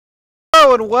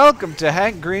Hello and welcome to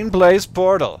Hank Green Plays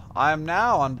Portal. I am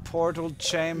now on Portal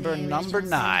Chamber number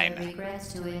 9.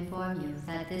 Regrets to inform you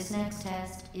that this next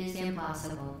test is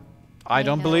impossible. I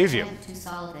don't believe you. To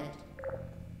solve it.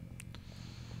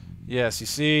 Yes, you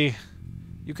see,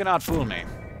 you cannot fool me,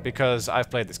 because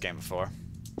I've played this game before.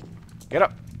 Get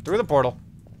up, through the portal.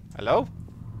 Hello?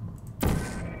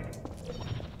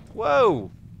 Whoa!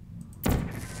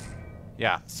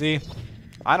 Yeah, see,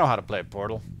 I know how to play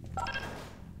Portal.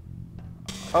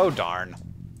 Oh darn.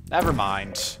 Never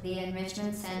mind. The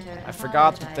Enrichment Center I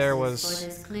forgot that there was... for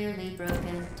this clearly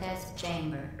broken test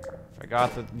chamber.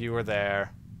 Forgot that you were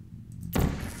there.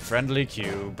 Friendly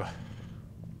cube.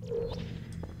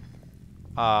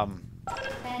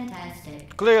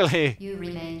 Fantastic. Clearly. You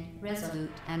remain resolute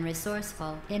and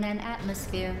resourceful in an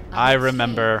atmosphere of I extreme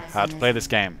remember how to play this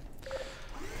game.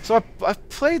 So I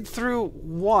played through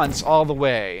once all the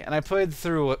way, and I played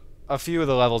through a few of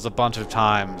the levels a bunch of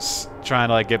times, trying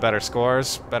to like get better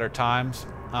scores, better times.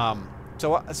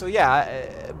 So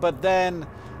yeah, but then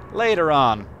later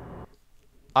on,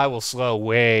 I will slow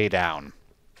way down.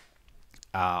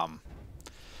 That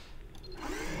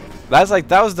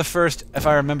was the first, if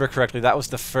I remember correctly, that was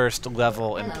the first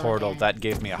level in Portal that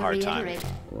gave me a hard time.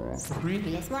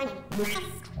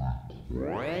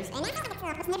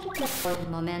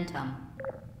 Momentum.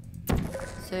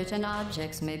 Certain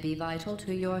objects may be vital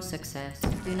to your success.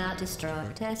 Do not destroy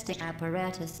testing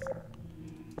apparatus.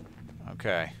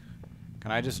 Okay.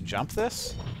 Can I just jump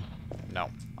this? No,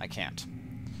 I can't.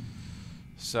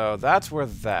 So that's where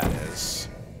that is.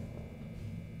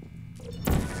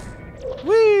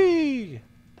 Whee!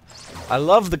 I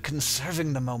love the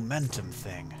conserving the momentum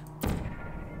thing.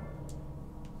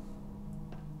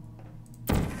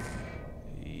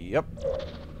 Yep.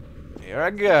 Here I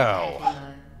go.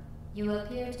 You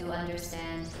appear to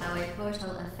understand how a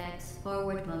portal affects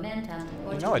forward momentum,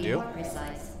 or I do. More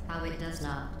precise, how it does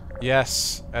not.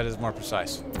 Yes, that is more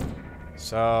precise.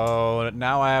 So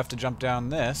now I have to jump down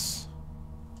this.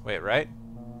 Wait, right?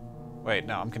 Wait,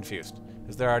 no, I'm confused.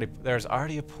 There's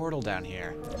already a portal down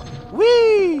here.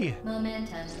 Whee!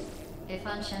 Momentum, a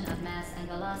function of mass and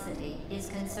velocity, is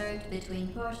conserved between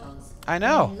portals. I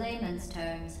know. In layman's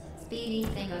terms, speedy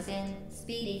thing goes in,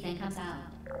 speedy thing comes out.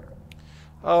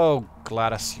 Oh,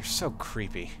 Gladys, you're so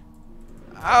creepy.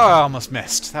 Oh, I almost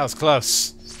missed. That was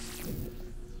close.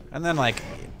 And then, like,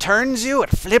 it turns you,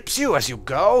 it flips you as you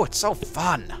go. It's so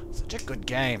fun. Such a good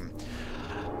game.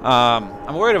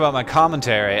 I'm worried about my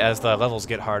commentary as the levels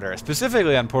get harder,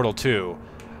 specifically on Portal 2.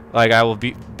 Like, I will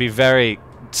be very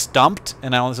stumped,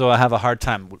 and I also have a hard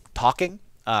time talking,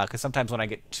 because sometimes when I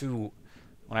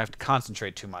have to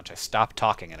concentrate too much, I stop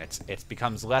talking, and it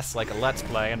becomes less like a Let's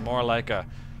Play and more like a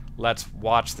let's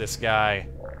watch this guy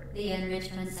the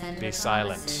Enrichment Center be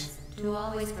silent. To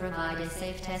always provide a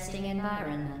safe testing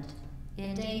environment.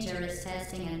 In dangerous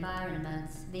testing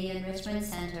environments, the Enrichment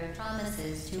Center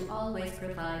promises to always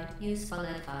provide useful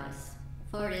advice.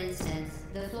 For instance,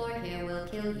 the floor here will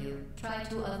kill you. Try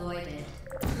to avoid it.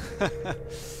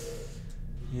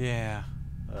 Yeah.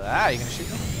 Ah, you gonna shoot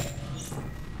me?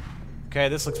 Okay,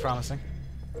 this looks promising.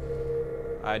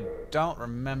 I don't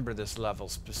remember this level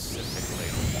specifically.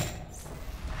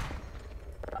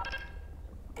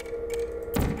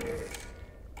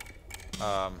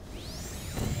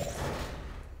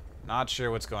 Not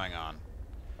sure what's going on.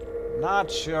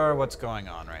 Not sure what's going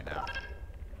on right now.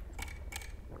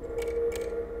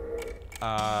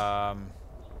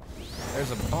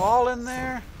 There's a ball in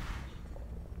there?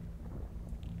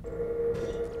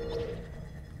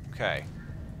 Okay.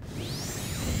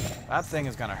 That thing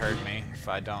is gonna hurt me if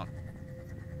I don't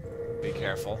be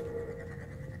careful.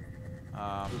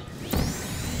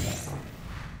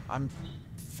 I'm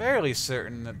fairly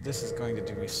certain that this is going to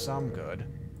do me some good.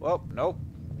 Well, nope.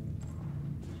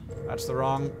 That's the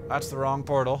wrong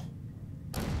portal.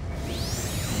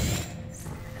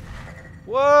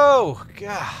 Whoa!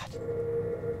 God!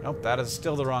 Nope, that is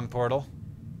still the wrong portal.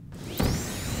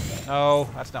 No,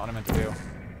 that's not what I meant to do.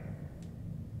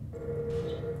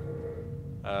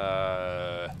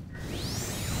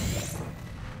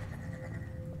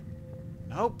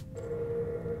 Nope.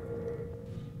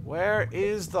 Where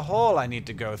is the hole I need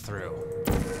to go through?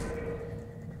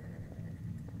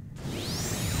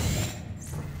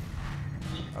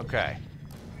 Okay.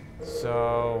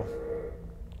 So...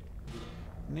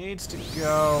 needs to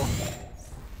go...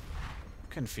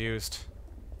 confused.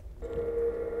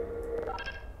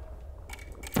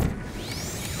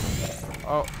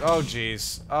 Oh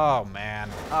geez. Oh man.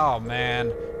 Oh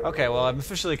man. Okay, well I'm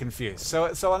officially confused.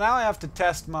 So now I have to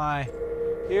test my...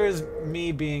 Here's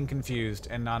me being confused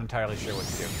and not entirely sure what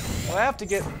to do. Well, I have to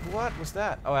get... What was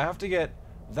that? Oh, I have to get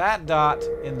that dot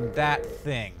in that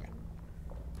thing.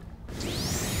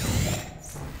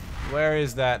 Where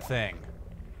is that thing?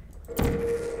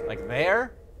 Like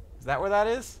there? Is that where that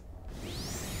is?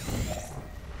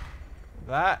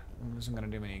 That isn't gonna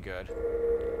do me any good.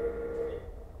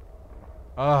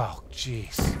 Oh,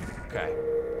 jeez. Okay.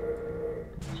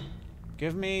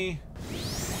 Give me...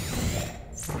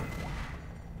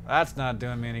 That's not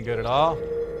doing me any good at all.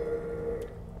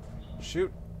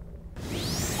 Shoot.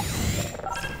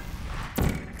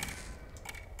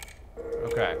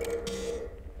 Okay.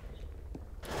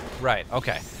 Right,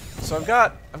 okay. So I've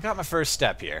got my first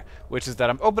step here, which is that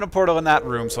I'm open a portal in that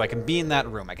room so I can be in that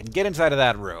room. I can get inside of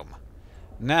that room.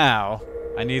 Now,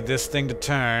 I need this thing to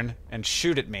turn and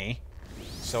shoot at me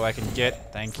so I can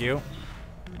get, thank you,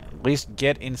 at least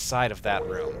get inside of that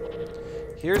room.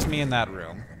 Here's me in that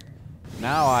room.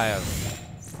 Now I have...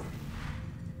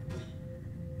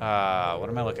 what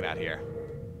am I looking at here?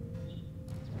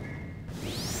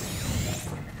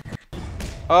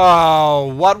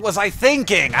 Oh, what was I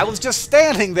thinking? I was just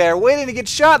standing there waiting to get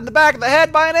shot in the back of the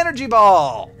head by an energy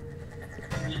ball.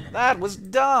 That was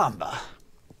dumb.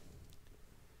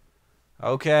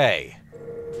 Okay.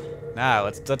 Now,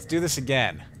 let's do this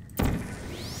again. Did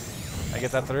I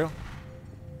get that through?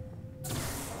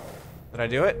 Did I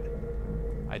do it?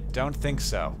 I don't think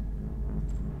so.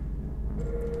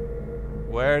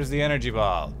 Where's the energy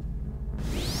ball?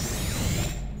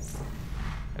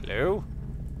 Hello?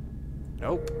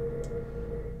 Nope.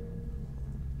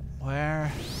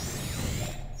 Where?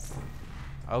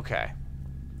 Okay.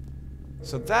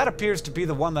 So that appears to be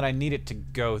the one that I need it to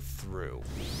go through.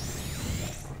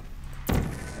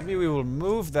 Maybe we will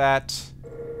move that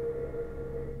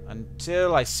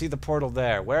until I see the portal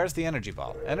there. Where's the energy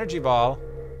ball? Energy ball,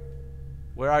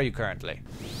 where are you currently?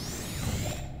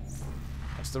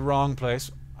 That's the wrong place.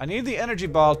 I need the energy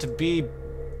ball to be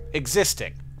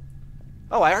existing.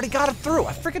 Oh, I already got it through.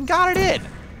 I freaking got it in.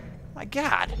 My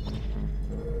God.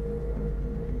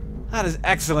 That is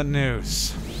excellent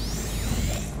news.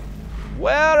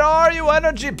 Where are you,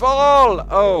 energy ball?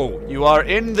 Oh, you are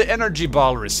in the energy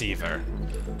ball receiver.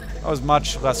 That was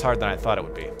much less hard than I thought it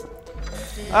would be.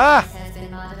 Ah! Has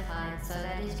been modified so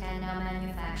that it can now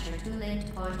manufacture 2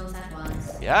 linked portals at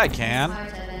once. Yeah, I can. As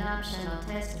part of an optional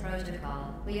test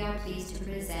protocol, we are pleased to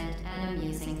present an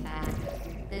amusing fact.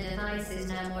 The device is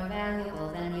now more valuable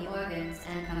than the organs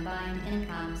and combined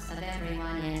incomes of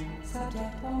everyone in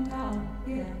subject hometown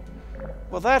here.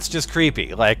 Well, that's just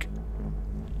creepy. Like,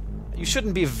 you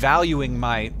shouldn't be valuing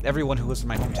everyone who lives in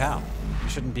my hometown. You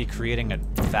shouldn't be creating a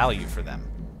value for them.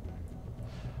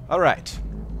 Alright.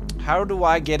 How do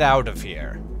I get out of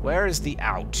here? Where is the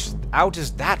out? Out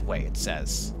is that way, it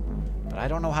says. But I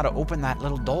don't know how to open that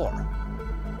little door.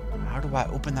 How do I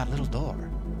open that little door?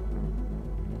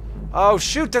 Oh,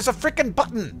 shoot, there's a frickin'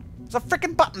 button! There's a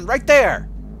frickin' button right there!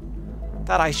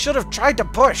 That I should have tried to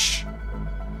push!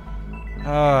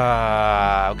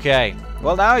 Okay.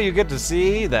 Well, now you get to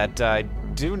see that I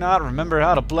do not remember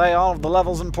how to play all of the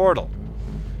levels in Portal.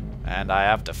 And I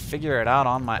have to figure it out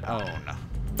on my own.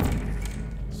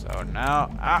 So now...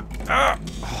 Oh,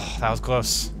 that was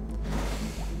close.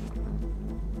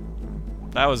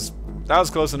 That was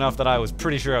close enough that I was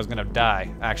pretty sure I was gonna die,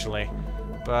 actually.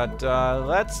 But,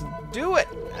 let's do it!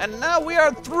 And now we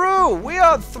are through! We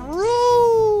are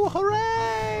through!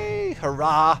 Hooray!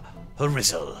 Hurrah!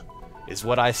 Hurrizzle! Is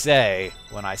what I say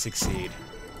when I succeed.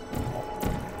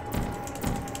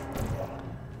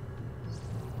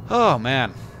 Oh,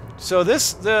 man. So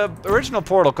the original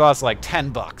Portal costs like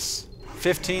 $10.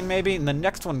 15 maybe, and the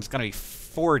next one's gonna be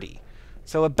 40.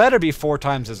 So it better be 4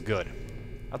 times as good.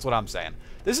 That's what I'm saying.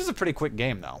 This is a pretty quick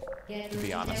game, though, to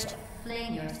be honest.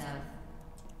 Fling yourself.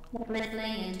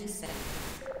 Fling into space.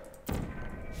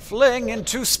 Fling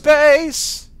into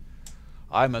space!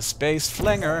 I'm a space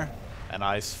flinger, and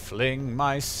I fling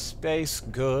my space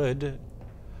good.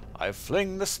 I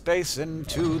fling the space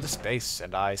into the space,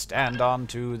 and I stand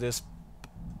onto this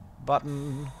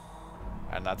button,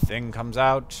 and that thing comes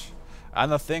out,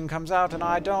 and the thing comes out, and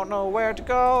I don't know where to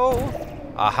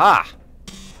go. Aha!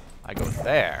 I go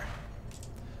there,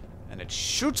 and it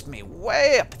shoots me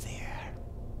way up there.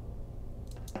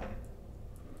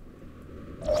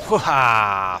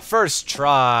 Wha-ha! First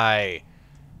try!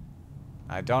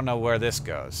 I don't know where this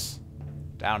goes.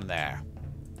 Down there.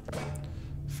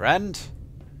 Friend,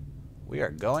 we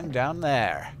are going down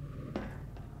there.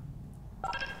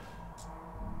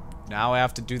 Now I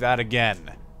have to do that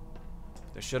again.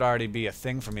 There should already be a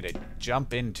thing for me to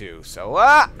jump into, so...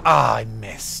 I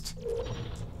missed.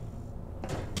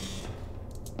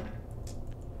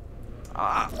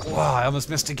 Whoa, I almost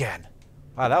missed again.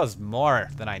 Wow, that was more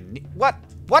than I need. What?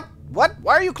 What?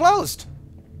 Why are you closed?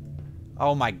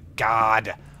 Oh my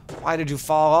god. Why did you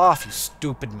fall off, you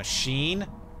stupid machine?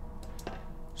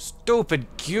 Stupid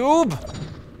cube!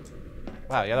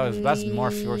 Wow, yeah, that's more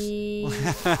force.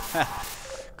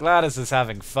 Gladys is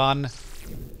having fun.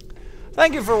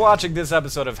 Thank you for watching this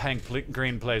episode of Hank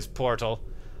Green Plays Portal.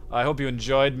 I hope you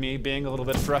enjoyed me being a little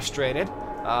bit frustrated.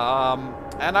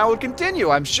 And I will continue,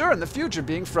 I'm sure, in the future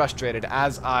being frustrated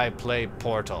as I play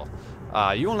Portal.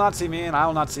 You will not see me, and I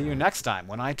will not see you next time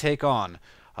when I take on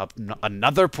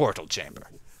another Portal Chamber.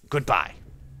 Goodbye.